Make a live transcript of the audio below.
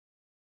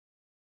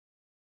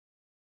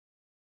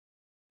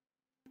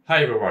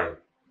Hi everyone!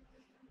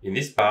 In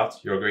this part,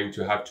 you're going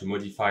to have to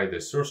modify the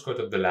source code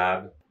of the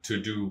lab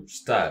to do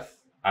stuff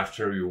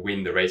after you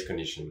win the race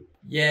condition.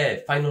 Yeah,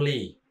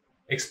 finally!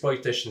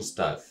 Exploitation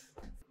stuff.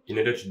 In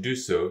order to do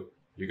so,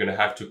 you're going to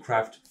have to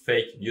craft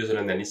fake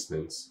userland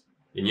enhancements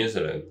in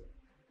userland,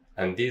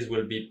 and these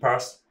will be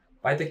parsed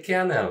by the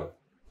kernel.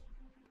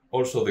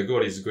 Also, the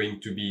goal is going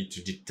to be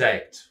to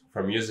detect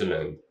from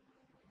userland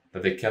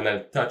that the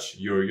kernel touch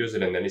your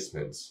userland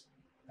enhancements,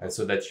 and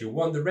so that you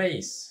won the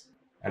race.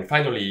 And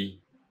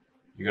finally,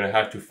 you're going to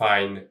have to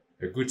find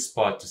a good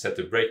spot to set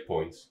a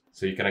breakpoint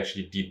so you can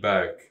actually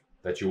debug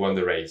that you won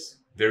the race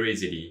very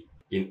easily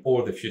in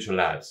all the future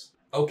labs.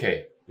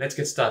 Okay, let's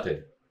get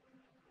started.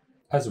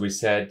 As we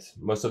said,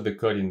 most of the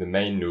code in the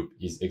main loop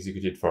is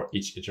executed for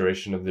each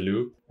iteration of the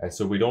loop, and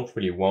so we don't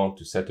really want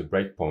to set a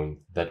breakpoint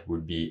that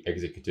would be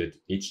executed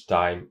each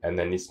time an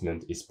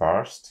enhancement is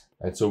parsed.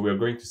 And so we're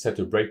going to set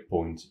a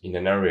breakpoint in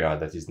an area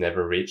that is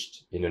never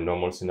reached in a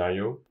normal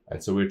scenario.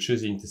 And so we're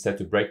choosing to set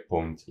a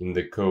breakpoint in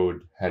the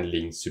code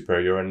handling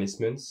superior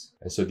enhancements.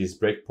 And so this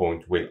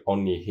breakpoint will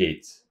only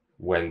hit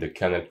when the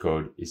kernel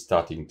code is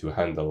starting to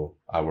handle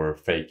our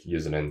fake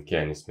userland key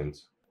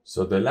enhancement.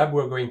 So the lab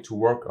we're going to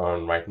work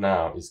on right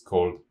now is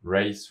called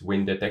race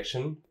win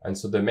detection. And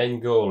so the main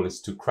goal is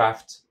to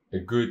craft a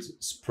good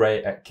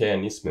spray key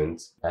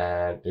enhancement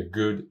and a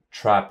good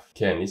trap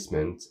key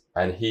enhancement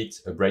and hit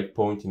a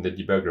breakpoint in the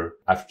debugger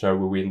after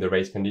we win the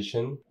race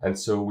condition. And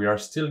so we are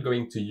still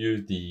going to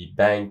use the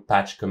bang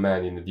patch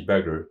command in the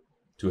debugger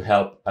to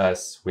help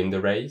us win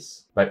the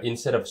race. But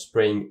instead of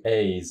spraying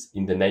A's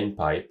in the name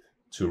pipe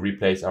to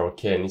replace our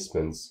key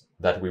enhancements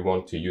that we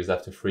want to use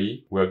after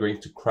free, we're going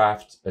to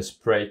craft a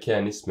spray key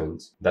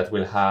enhancement that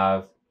will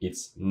have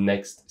its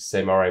next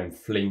SameRM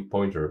fling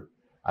pointer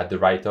at the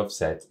right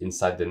offset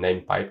inside the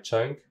name pipe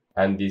chunk.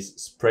 And this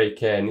spray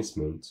key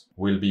enhancement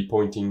will be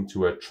pointing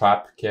to a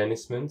trap key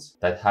enhancement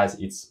that has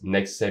its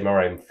next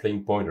SameRM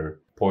fling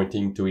pointer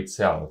pointing to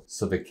itself,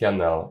 so the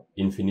kernel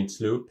infinite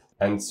loop.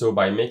 And so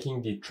by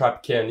making the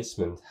trap key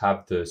enhancement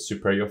have the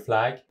superior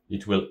flag,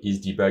 it will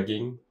ease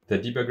debugging. The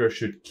debugger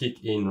should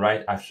kick in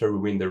right after we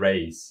win the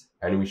race,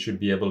 and we should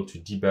be able to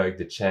debug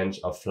the change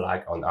of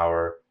flag on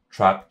our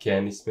trap key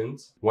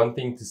enhancement. One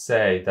thing to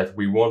say that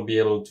we won't be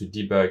able to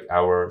debug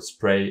our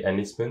spray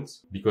enhancement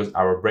because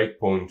our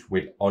breakpoint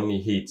will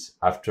only hit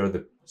after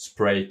the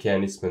spray key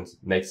enhancement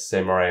next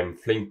SameRM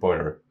fling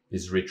pointer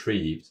is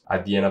retrieved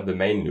at the end of the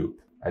main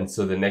loop. And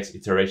so the next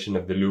iteration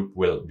of the loop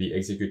will be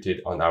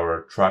executed on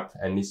our trap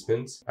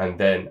enhancement, and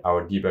then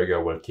our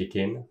debugger will kick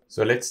in.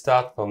 So let's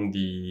start from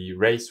the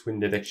race win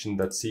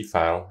detection.c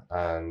file,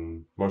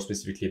 and more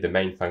specifically the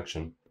main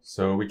function.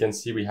 So we can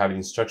see we have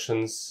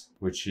instructions,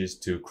 which is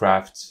to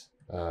craft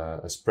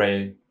a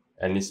spray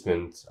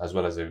enhancement as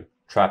well as a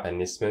trap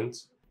enhancement.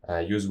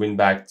 Use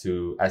winback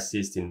to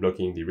assist in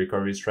blocking the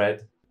recovery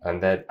thread,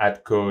 and then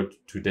add code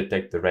to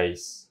detect the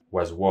race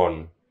was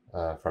won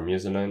from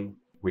userland.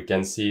 We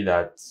can see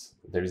that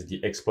there is the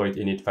exploit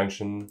init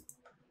function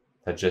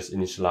that just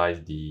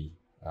initialized the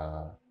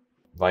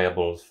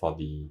variables for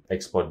the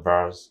exploit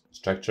vars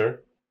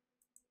structure.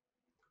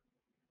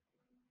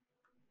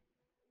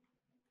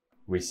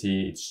 We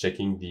see it's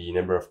checking the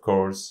number of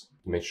cores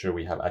to make sure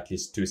we have at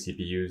least 2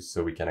 CPUs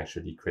so we can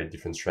actually create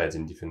different threads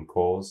in different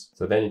cores.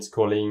 So then it's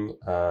calling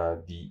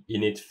the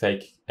init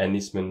fake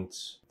enhancement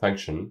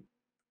function.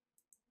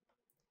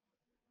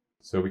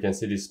 So we can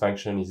see this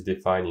function is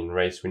defined in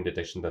race win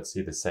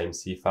detection.c, the same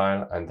C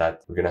file, and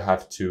that we're going to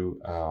have to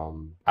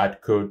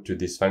add code to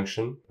this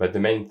function. But the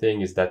main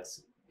thing is that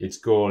its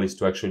goal is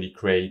to actually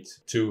create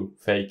 2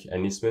 fake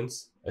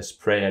enhancements, a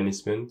spray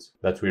enhancement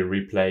that will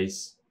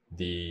replace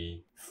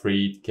the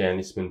freed key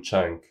enhancement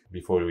chunk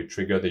before we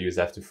trigger the use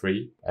after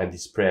free, and the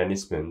spray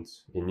enhancement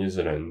in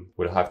userland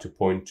will have to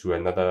point to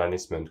another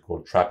enhancement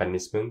called trap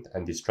enhancement,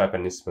 and this trap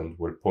enhancement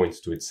will point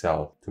to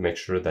itself to make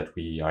sure that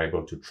we are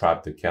able to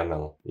trap the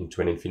kernel into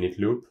an infinite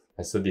loop.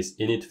 And so this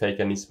init fake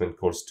enhancement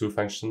calls 2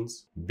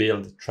 functions,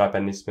 build trap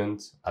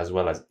enhancement as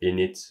well as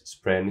init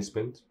spray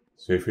enhancement.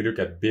 So if we look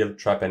at build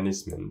trap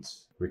enhancement,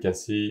 we can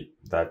see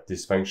that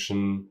this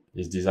function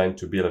is designed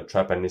to build a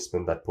trap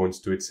enhancement that points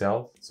to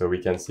itself. So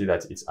we can see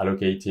that it's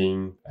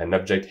allocating an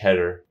object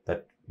header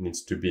that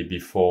needs to be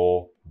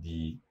before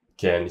the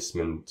key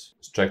enhancement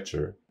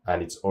structure.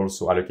 And it's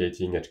also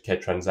allocating a key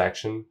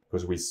transaction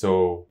because we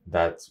saw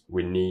that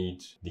we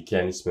need the key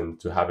enhancement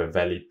to have a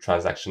valid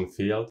transaction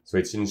field. So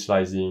it's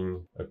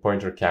initializing a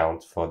pointer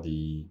count for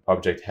the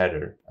object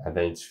header, and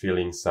then it's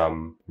filling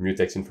some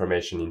mutex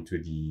information into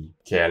the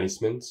key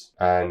enhancement.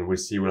 And we'll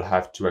see we'll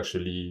have to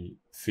actually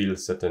fill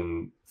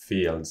certain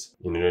fields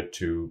in order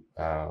to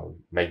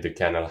make the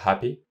kernel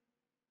happy.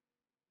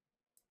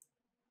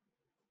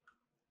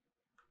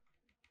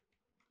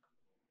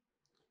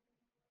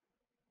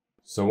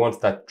 So once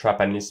that trap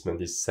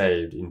enhancement is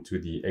saved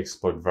into the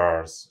exploit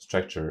vars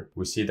structure,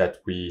 we see that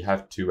we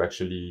have to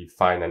actually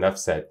find an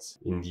offset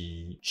in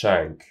the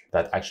chunk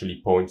that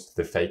actually points to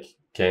the fake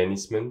K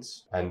enlistment,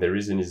 and the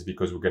reason is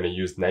because we're going to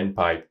use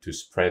namepipe to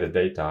spray the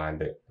data, and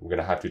we're going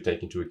to have to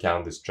take into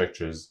account the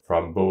structures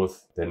from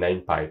both the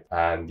namepipe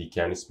and the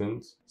K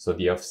enlistment. So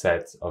the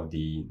offset of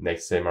the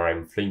next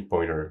MRM fling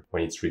pointer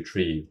when it's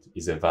retrieved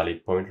is a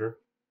valid pointer.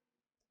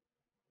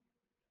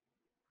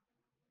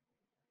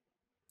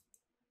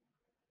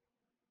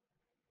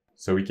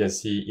 So we can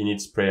see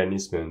init spray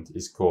enlistment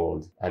is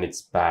called, and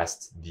it's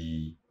passed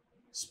the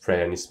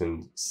spray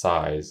enlistment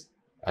size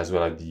as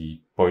well as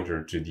the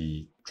pointer to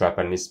the trap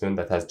enlistment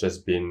that has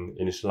just been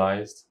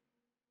initialized.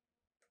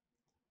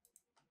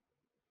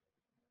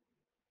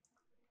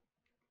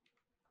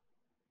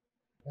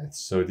 And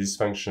so this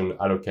function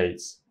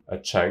allocates a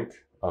chunk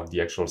of the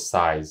actual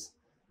size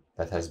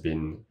that has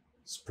been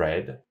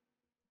sprayed.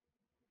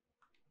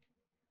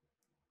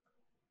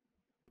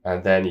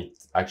 And then it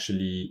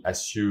actually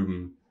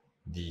assumes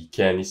the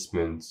K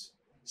enlistment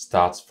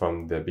starts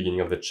from the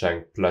beginning of the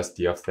chunk plus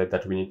the offset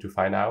that we need to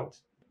find out.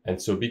 And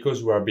so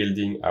because we are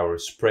building our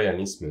spray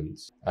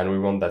enlistment and we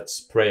want that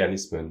spray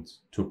enlistment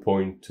to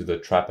point to the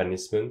trap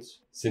enlistment,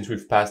 since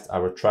we've passed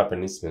our trap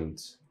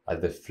enlistment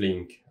as the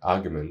fling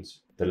argument,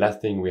 the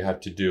last thing we have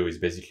to do is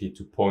basically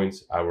to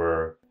point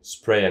our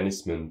spray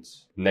enlistment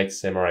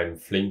next MRM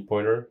fling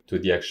pointer to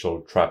the actual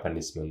trap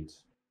enlistment.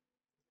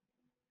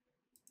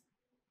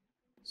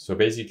 So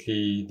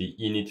basically the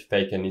init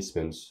fake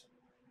enlistment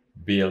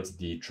builds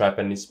the trap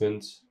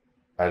enlistment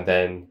and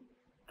then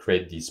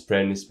create the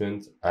spray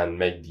enlistment and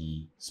make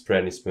the spray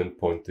enlistment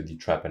point to the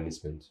trap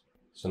enlistment.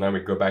 So now we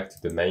go back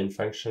to the main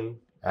function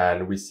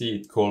and we see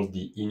it called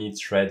the init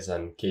threads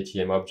and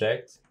KTM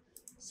object.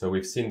 So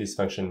we've seen this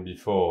function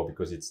before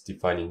because it's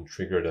defined in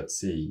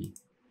trigger.c,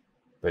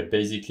 but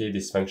basically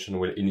this function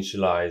will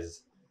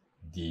initialize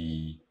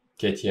the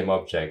KTM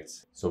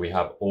object. So we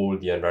have all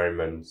the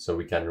environment so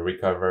we can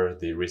recover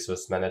the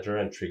resource manager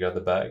and trigger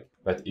the bug,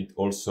 but it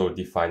also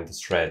defines the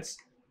threads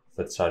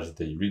such as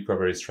the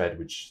recovery thread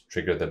which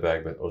trigger the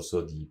bug, but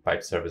also the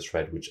pipe service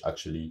thread which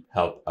actually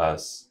help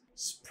us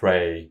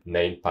spray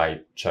name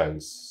pipe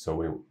chunks.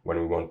 So when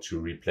we want to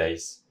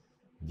replace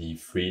the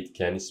freed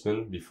K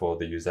enlistment before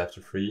the use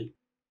after free.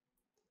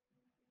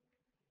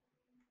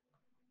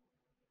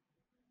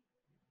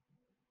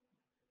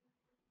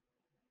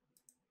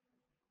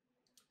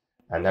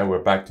 And now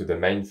we're back to the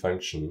main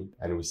function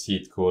and we see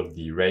it called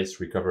the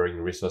race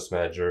recovering resource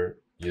manager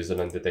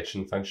userland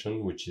detection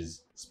function, which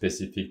is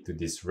specific to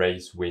this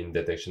race win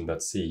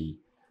detection.c.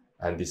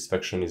 And this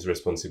function is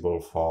responsible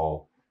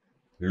for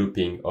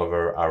looping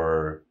over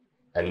our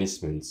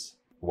enlistments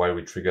while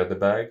we trigger the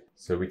bug.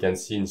 So we can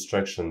see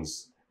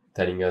instructions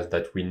telling us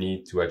that we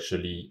need to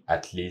actually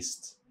at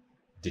least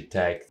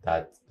detect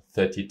that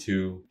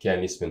 32 K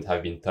enlistments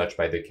have been touched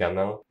by the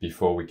kernel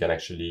before we can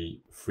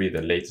actually free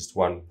the latest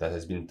one that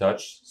has been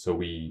touched. So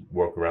we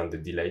work around the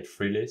delayed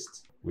free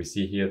list. We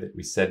see here that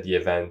we set the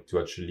event to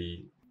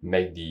actually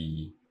make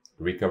the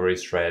recovery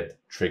thread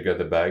trigger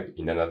the bug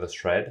in another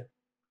thread.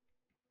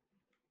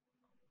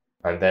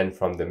 And then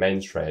from the main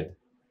thread,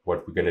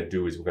 what we're going to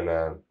do is we're going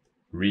to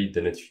read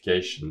the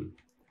notification.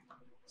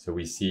 So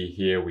we see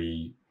here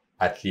we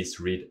at least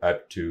read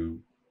up to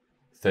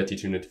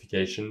 32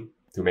 notification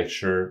to make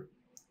sure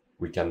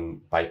we can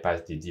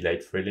bypass the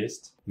delayed free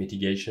list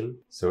mitigation.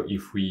 So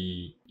if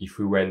we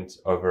went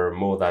over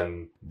more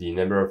than the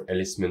number of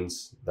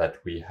enlistments that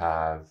we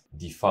have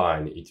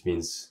defined, it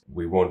means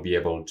we won't be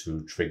able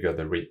to trigger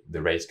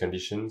the race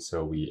condition.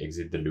 So we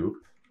exit the loop.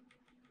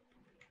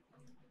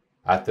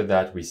 After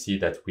that, we see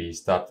that we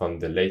start from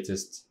the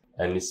latest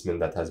enlistment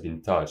that has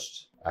been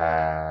touched,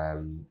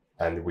 and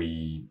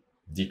we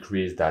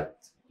decrease that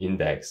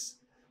index.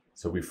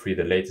 So we free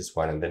the latest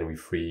one and then we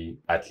free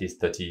at least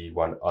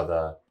 31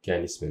 other K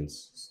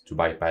enlistments to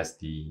bypass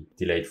the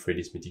delayed free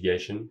list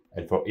mitigation.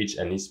 And for each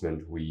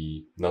enlistment,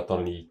 we not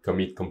only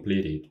commit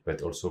completed,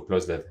 but also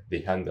close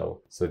the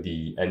handle. So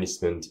the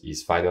enlistment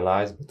is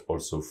finalized, but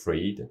also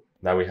freed.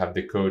 Now we have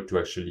the code to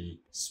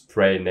actually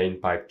spray name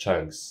pipe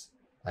chunks.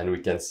 And we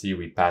can see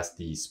we pass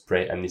the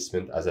spray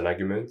enlistment as an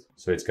argument.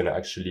 So it's going to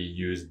actually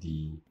use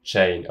the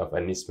chain of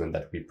enlistment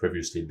that we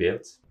previously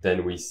built.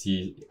 Then we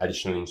see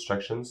additional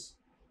instructions.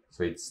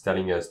 So it's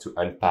telling us to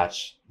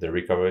unpatch the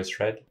recovery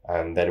thread.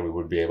 And then we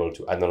will be able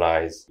to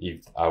analyze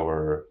if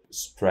our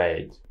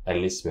sprayed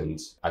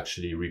enlistment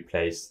actually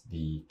replaced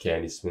the K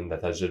enlistment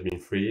that has just been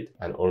freed.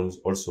 And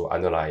also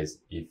analyze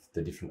if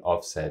the different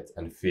offsets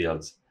and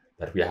fields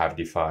that we have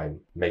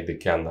defined make the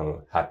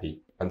kernel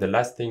happy. And the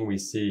last thing we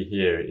see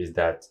here is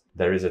that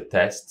there is a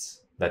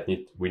test that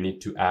we need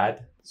to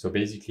add. So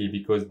basically,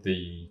 because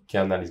the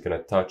kernel is going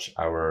to touch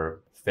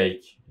our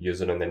fake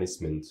userland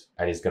enlistment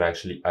and it's going to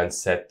actually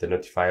unset the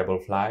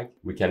notifiable flag,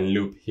 we can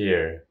loop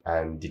here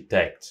and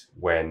detect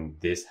when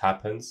this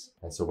happens.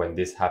 And so when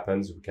this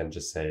happens, we can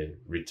just say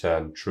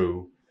return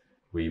true,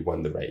 we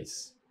won the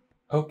race.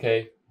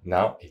 Okay,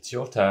 now it's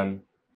your turn.